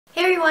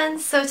Hey everyone,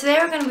 so today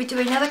we're going to be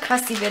doing another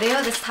Kracie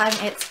video. This time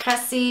it's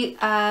Kracie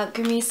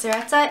Gumi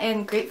Tsureta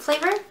and Grape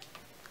flavor.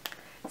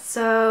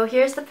 So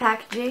here's the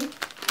packaging.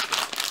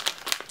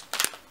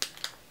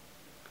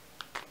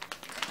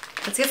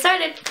 Let's get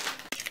started.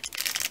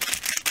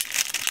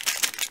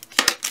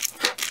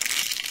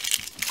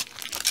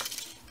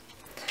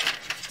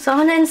 So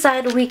on the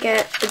inside we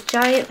get a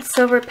giant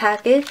silver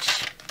package,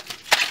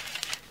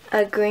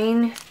 a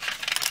green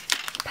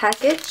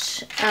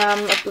package,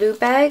 a blue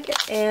bag,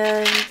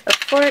 and a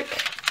fork,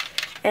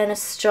 and a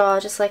straw,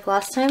 just like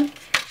last time.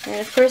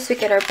 And first we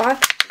get our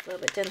box. It's a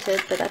little bit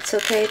dented, but that's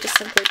okay. Just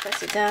simply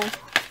press it down.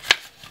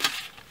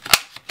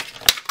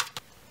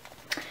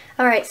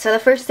 Alright, so the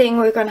first thing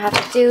we're going to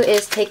have to do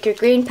is take your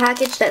green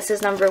package that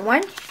says number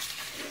 1,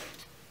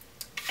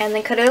 and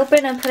then cut it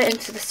open and put it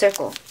into the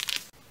circle.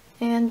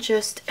 And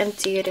just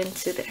empty it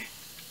into there.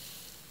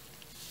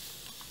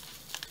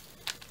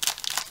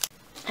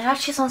 It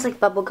actually smells like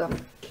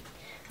bubblegum.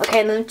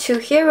 Okay, and then to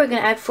here we're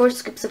going to add 4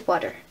 scoops of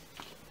water.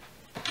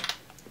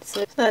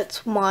 So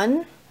that's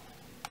 1,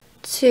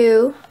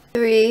 2,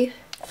 3,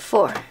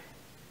 4.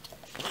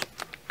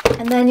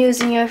 And then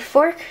using your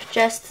fork,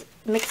 just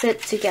mix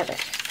it together.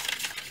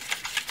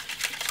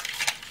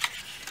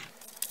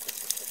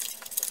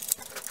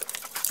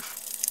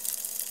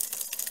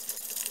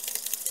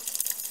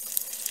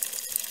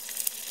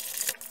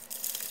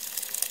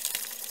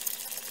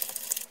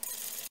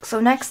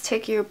 So next,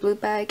 take your blue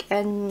bag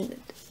and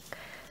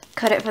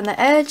cut it from the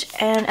edge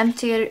and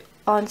empty it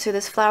onto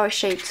this flower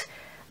shaped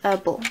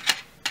bowl.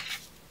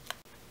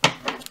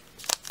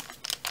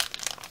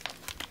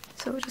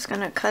 So we're just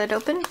going to cut it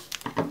open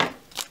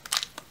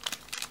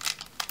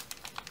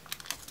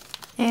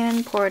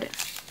and pour it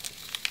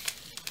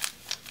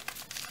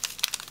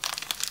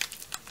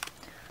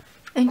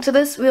in. Into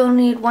this we'll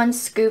need 1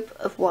 scoop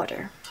of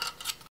water.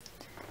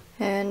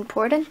 And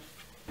pour it in.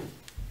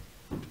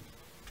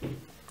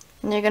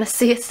 And you're going to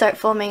see it start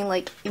foaming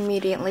like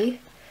immediately.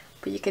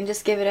 But you can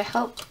just give it a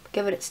help,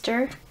 give it a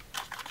stir.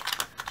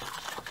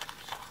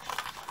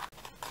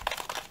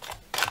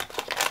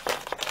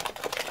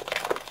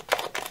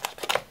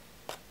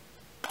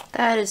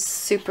 That is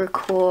super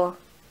cool.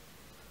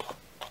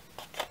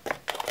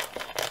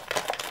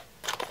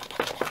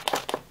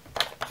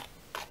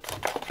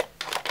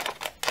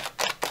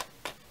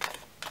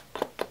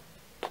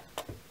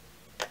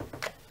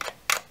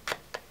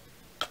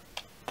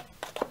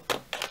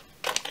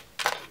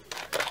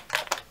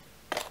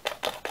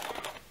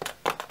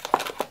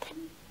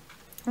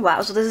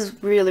 Wow, so this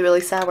is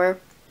really sour.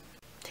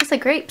 Tastes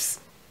like grapes.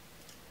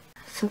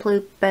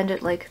 Simply bend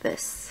it like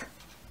this.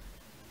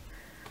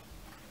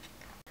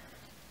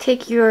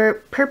 Take your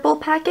purple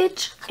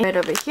package right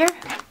over here.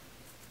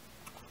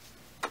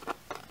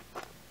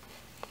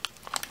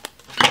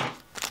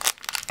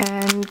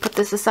 And put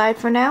this aside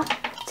for now.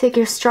 Take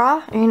your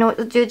straw, and you know what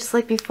to do, just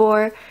like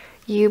before.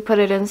 You put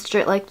it in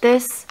straight like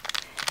this.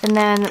 And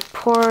then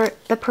pour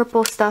the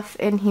purple stuff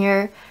in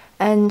here.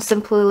 And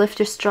simply lift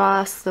your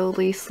straw,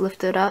 slowly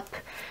lift it up,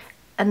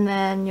 and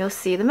then you'll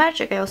see the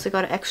magic. I also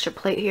got an extra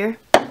plate here,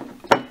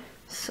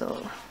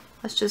 so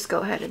let's just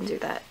go ahead and do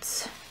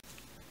that.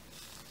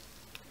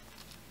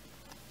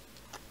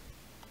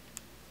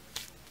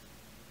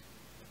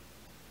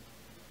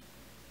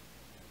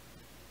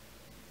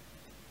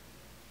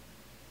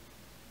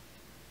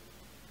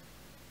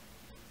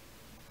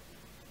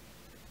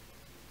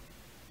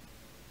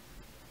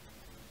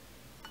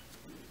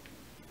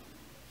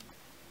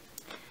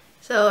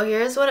 So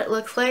here's what it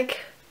looks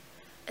like.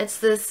 It's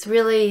this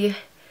really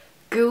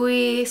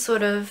gooey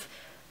sort of,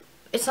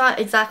 it's not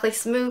exactly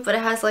smooth, but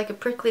it has like a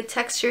prickly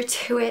texture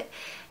to it,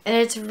 and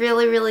it's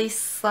really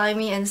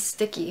slimy and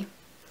sticky.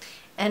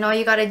 And all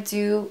you gotta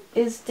do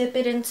is dip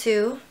it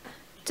into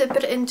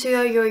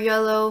your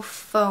yellow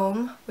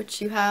foam,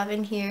 which you have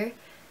in here.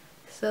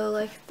 So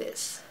like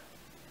this.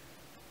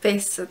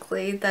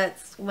 Basically,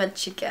 that's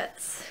what you get.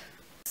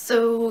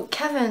 So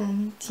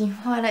Kevin, do you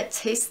wanna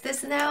taste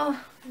this now?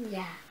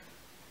 Yeah.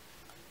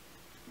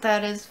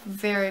 That is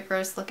very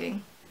gross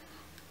looking.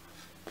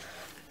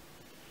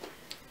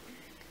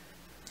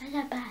 That's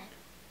not bad.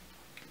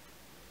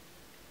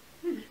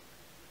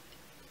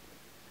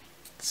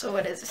 So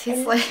what does it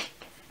taste like?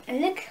 It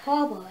looks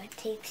horrible. It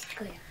tastes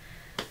good.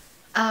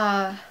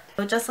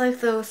 Just like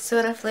the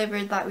soda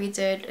flavored that we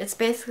did, it's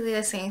basically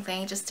the same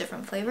thing, just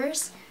different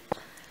flavors.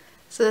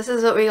 So this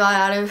is what we got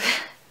out of.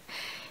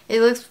 It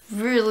looks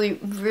really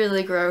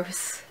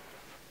gross.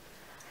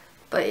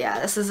 But yeah,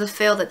 this is a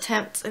failed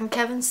attempt, and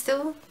Kevin's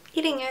still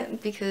eating it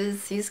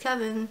because he's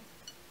Kevin.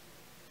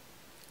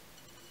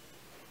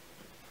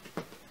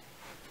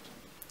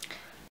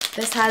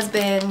 This has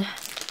been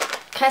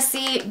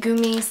Kracie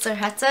Gumi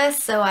Tsureta,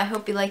 so I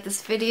hope you like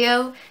this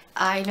video.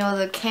 I know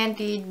the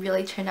candy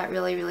really turned out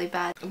really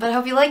bad, but I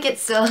hope you like it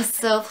still,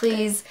 so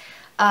please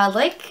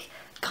like,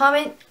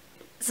 comment,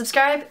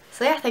 subscribe.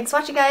 So yeah, thanks for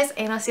watching guys,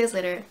 and I'll see you guys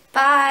later.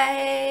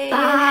 Bye!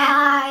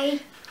 Bye!